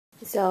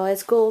So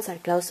schools are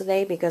closed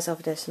today because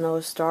of the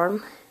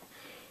snowstorm,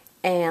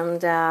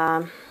 and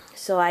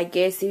so I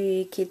guess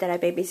the kid that I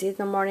babysit in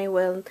the morning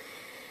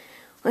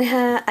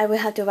I will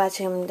have to watch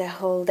him the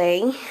whole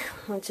day,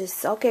 which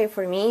is okay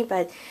for me.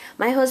 But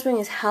my husband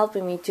is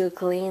helping me to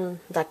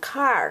clean the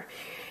car,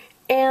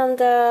 and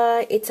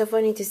it's so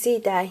funny to see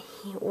that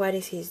what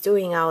is he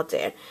doing out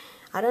there.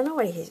 I don't know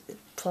what he's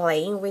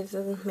playing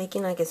with,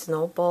 making like a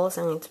snowballs,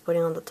 and it's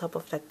putting on the top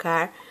of the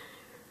car.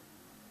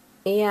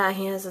 Yeah,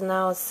 he has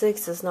now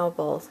 6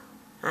 snowballs.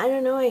 I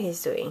don't know what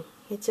he's doing.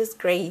 He's just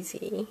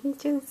crazy. He's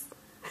just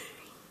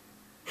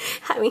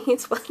having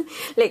his fun.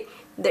 Like,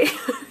 that's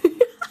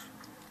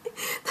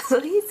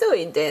what he's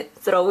doing then,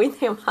 throwing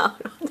them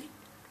out on it.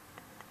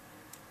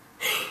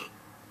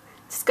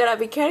 Just gotta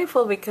be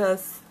careful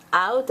because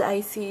out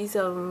I see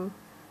some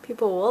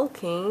people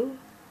walking.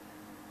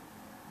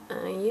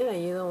 Yeah,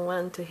 you don't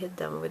want to hit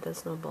them with the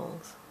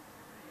snowballs.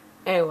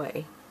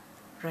 Anyway,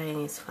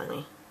 Ryan is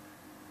funny.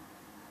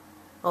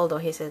 Although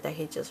he said that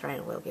he just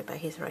Ryan will get, but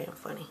he's Ryan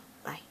funny.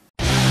 Bye.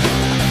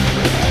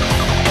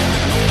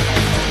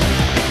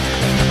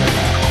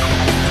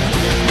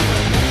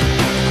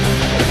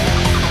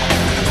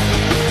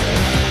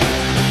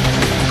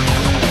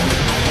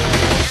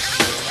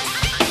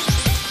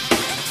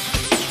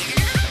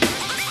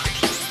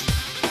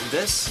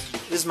 This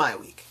is my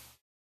week.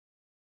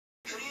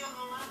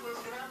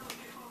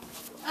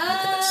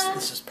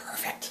 This is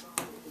perfect.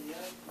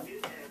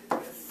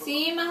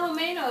 Sí, más o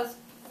menos.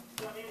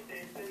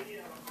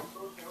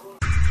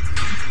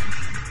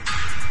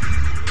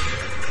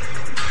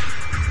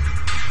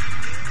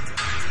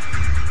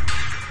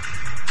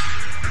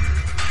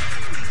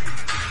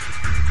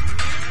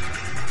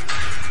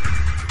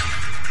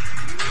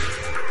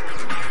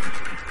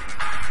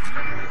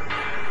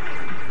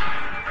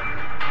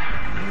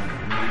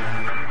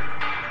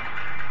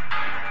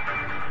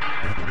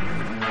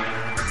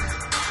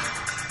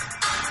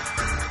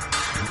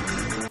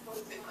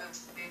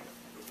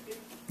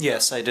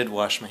 Yes, I did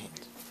wash my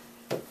hands.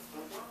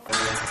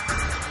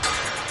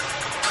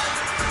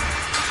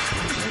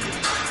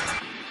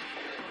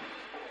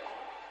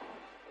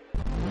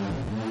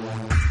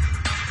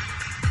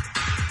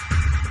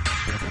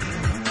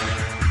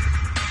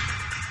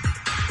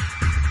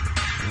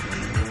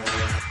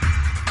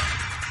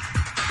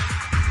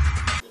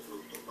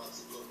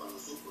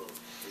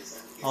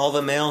 All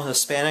the male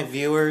Hispanic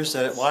viewers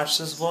that watch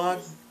this vlog,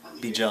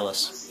 be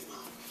jealous.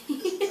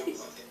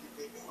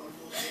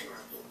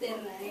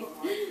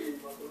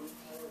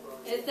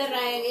 Este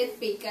Ryan es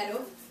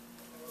pícaro.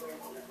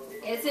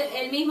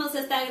 Él mismo se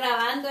está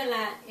grabando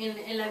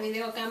en la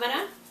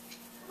videocámara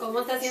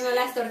cómo está haciendo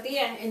las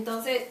tortillas.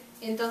 Entonces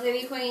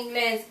dijo en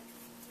inglés,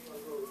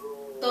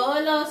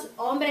 todos los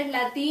hombres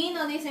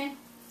latinos dicen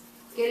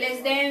que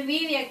les dé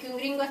envidia que un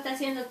gringo está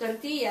haciendo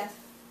tortillas.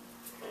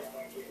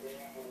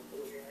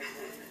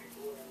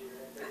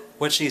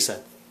 What she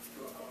said.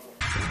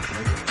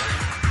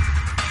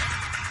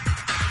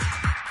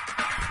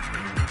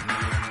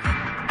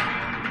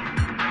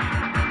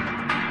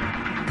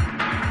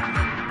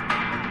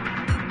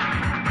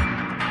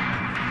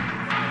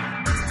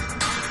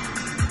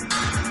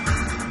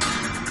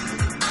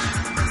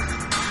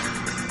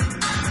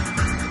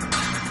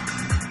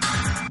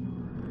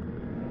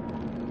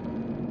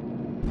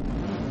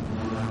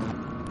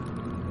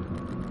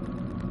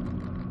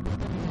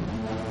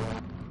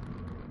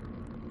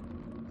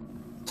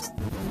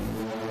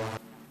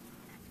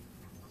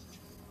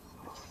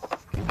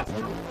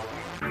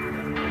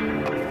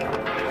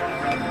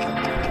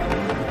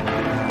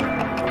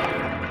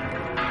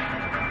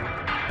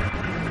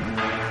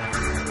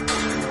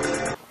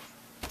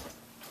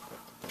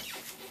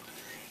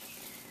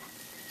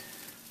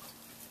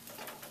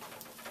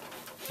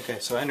 Okay,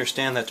 so I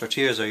understand that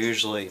tortillas are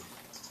usually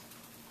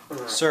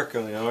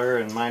circular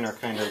and mine are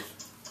kind of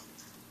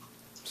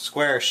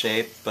square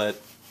shaped,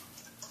 but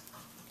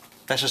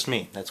that's just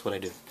me. That's what I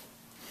do.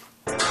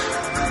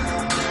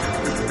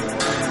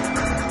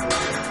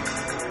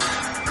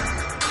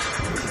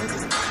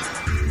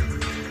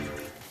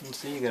 And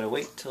so you gotta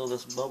wait till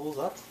this bubbles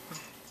up,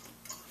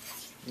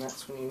 and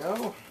that's when you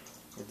know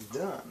it's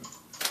done.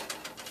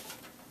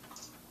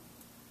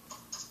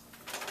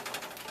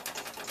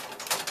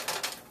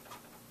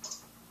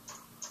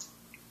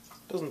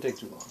 Doesn't take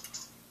too long.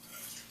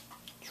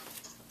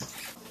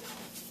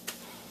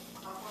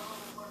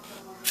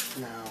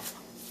 Now,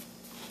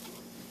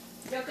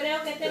 Yo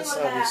creo que this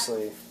tengo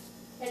obviously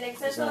el is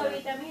exceso not de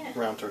a vitaminas.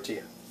 round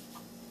tortilla.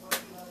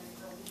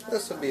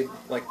 This would be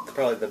like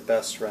probably the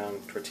best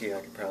round tortilla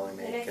I could probably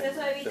make.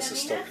 And this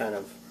is still kind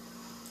of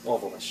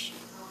ovalish.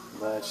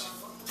 But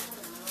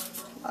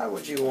why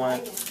would you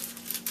want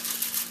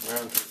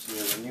round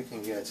tortilla when you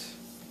can get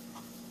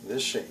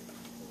this shape?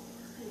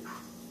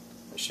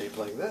 A shape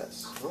like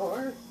this.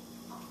 Or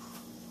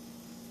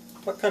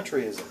what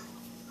country is it?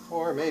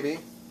 Or maybe,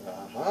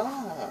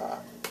 aha!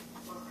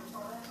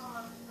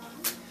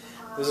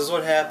 This is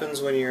what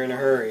happens when you're in a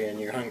hurry and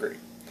you're hungry.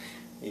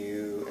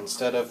 You,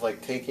 instead of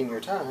like taking your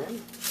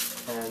time,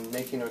 And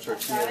making a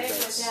tortilla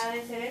that's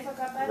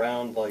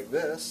round like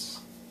this,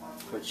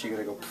 which you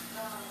gotta go,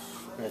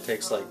 and it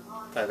takes like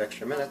 5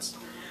 extra minutes.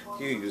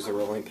 You use a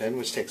rolling pin,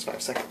 which takes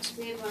 5 seconds.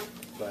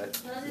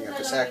 But you have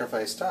to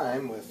sacrifice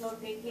time with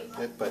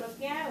it, but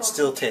it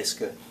still tastes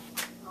good.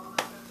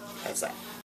 That's that.